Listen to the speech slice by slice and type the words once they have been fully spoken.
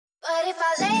But if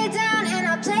I lay down and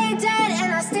I play dead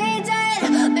and I stay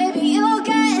dead, maybe you'll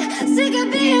get sick of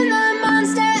being the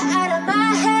monster out of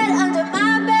my head, under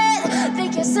my bed.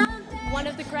 Think you're something. One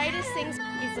of the greatest things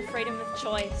is the freedom of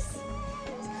choice.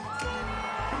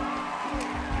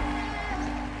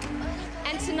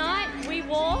 And tonight we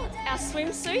wore our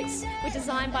swimsuits, were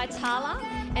designed by Tala,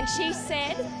 and she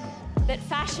said that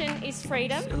fashion is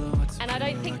freedom, and I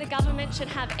don't think the government should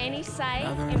have any say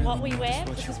in what we wear,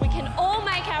 because we can all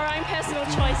make our own personal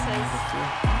choices.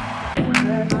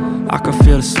 I can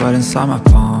feel the sweat inside my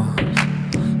palms.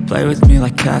 Play with me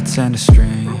like cats and a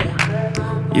string.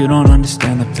 You don't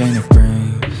understand the pain it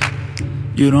brings.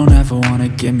 You don't ever wanna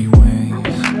give me wings.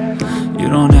 You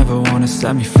don't ever wanna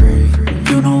set me free.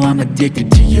 You know I'm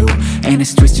addicted to you, and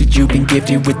it's twisted. You've been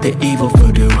gifted with the evil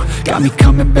voodoo. Got me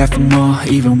coming back for more,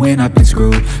 even when I've been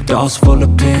screwed. Dolls full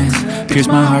of pins, pierce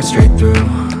my heart straight through.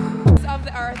 Of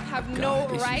the earth have no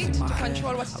right to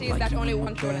control what it is that only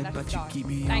one control, and that's God.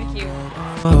 Thank you.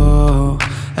 Oh,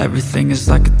 everything is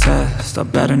like a test. I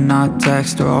better not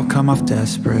text or I'll come off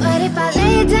desperate. But if I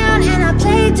lay down and I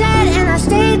play dead and I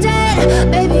stay dead,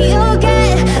 maybe you'll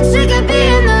get sick of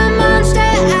being the monster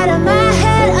out of my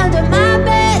head, under my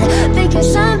bed. Think you're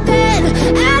something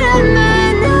out of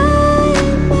my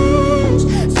nightmares,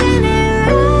 standing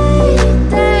right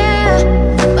there.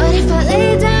 But if I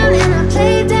lay down and I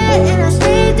play dead and I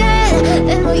stay dead,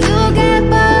 then will you get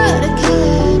bored of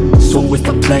killing me? So if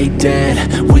I play dead,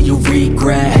 will you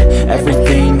regret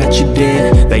everything that you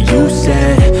did, that you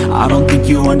said? I don't think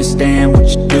you understand what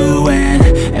you're doing,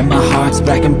 and my heart's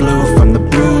black and blue from the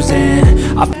bruising.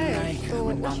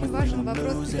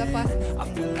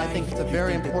 I think it's a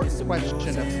very important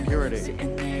question of security.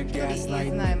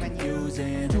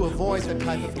 To avoid the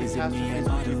type of catastrophes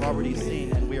we've already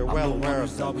seen, and we are well aware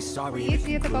of them.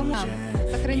 Если это поможет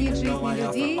сохранить жизни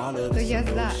людей, то я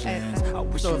за это.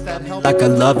 So if that helps. Like I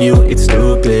love you, it's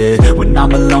stupid. When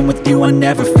I'm alone with you, I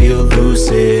never feel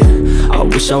lucid. I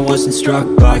wish I wasn't struck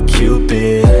by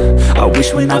Cupid. I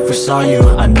wish when I first saw you,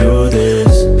 I knew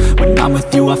this. When I'm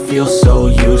with you, I feel so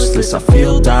useless. I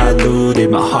feel diluted,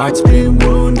 my heart's been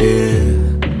wounded.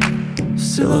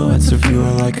 Silhouettes of you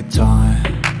are like a taunt.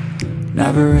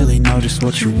 Never really know just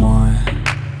what you want.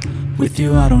 With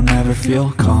you, I don't ever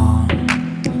feel calm.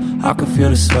 I can feel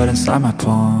the sweat inside my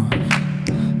palms.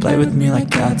 Play with me like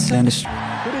cats and a string.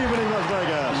 Good evening, Las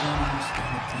Vegas.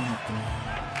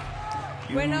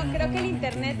 Bueno, creo que el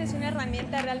Internet es una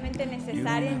herramienta realmente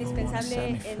necesaria,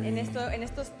 indispensable en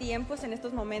estos tiempos, en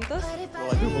estos momentos.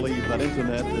 Well, I do believe that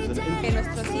internet is an Que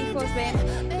nuestros hijos ven,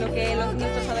 lo que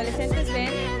nuestros adolescentes ven,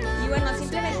 y bueno,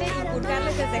 simplemente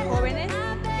inculcarles desde jóvenes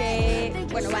que,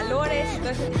 bueno, valores y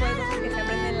todo ese tipo de cosas que se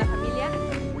aprenden en la familia.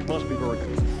 We must be very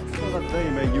good so that they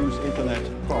may use internet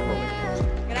properly.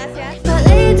 Gracias. If I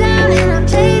lay down and I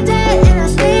play dead and I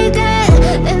stay dead,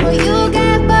 then will you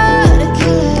get bored of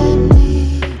killing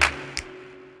me?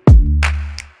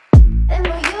 Then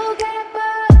will you get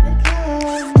bored of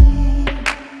killing me?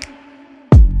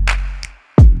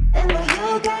 Then will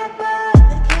you get bored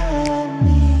of killing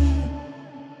me?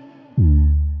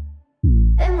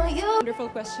 Then will you? Wonderful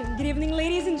question. Good evening,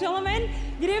 ladies and gentlemen.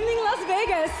 Good evening, Las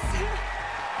Vegas.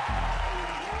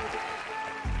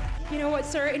 You know what,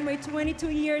 sir, in my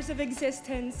 22 years of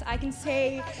existence, I can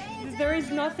say there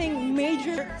is nothing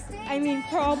major,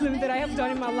 problem that I have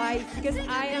done in my life, because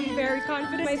I am very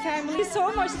confident in my family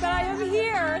so much that I am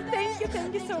here. Thank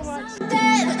you so much.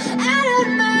 Dead out of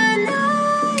my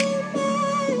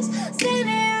nightmares,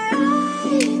 standing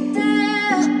right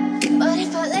there. But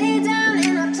if I lay down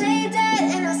and I play dead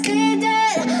and I stay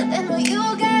dead, then will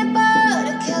you get bored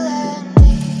of killing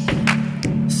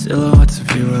me? Silhouettes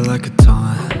of you are like a taunt.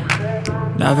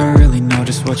 Never really know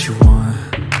just what you want.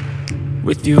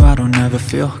 With you, I don't ever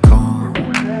feel calm.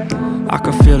 I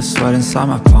can feel the sweat inside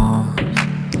my palms.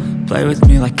 Play with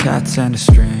me like cats and a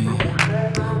string.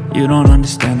 You don't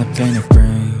understand the pain it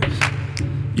brings.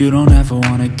 You don't ever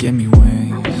wanna give me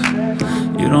wings.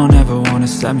 You don't ever wanna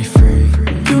set me free.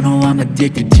 You know I'm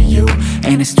addicted to you,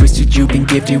 and it's twisted. You've been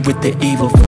gifted with the evil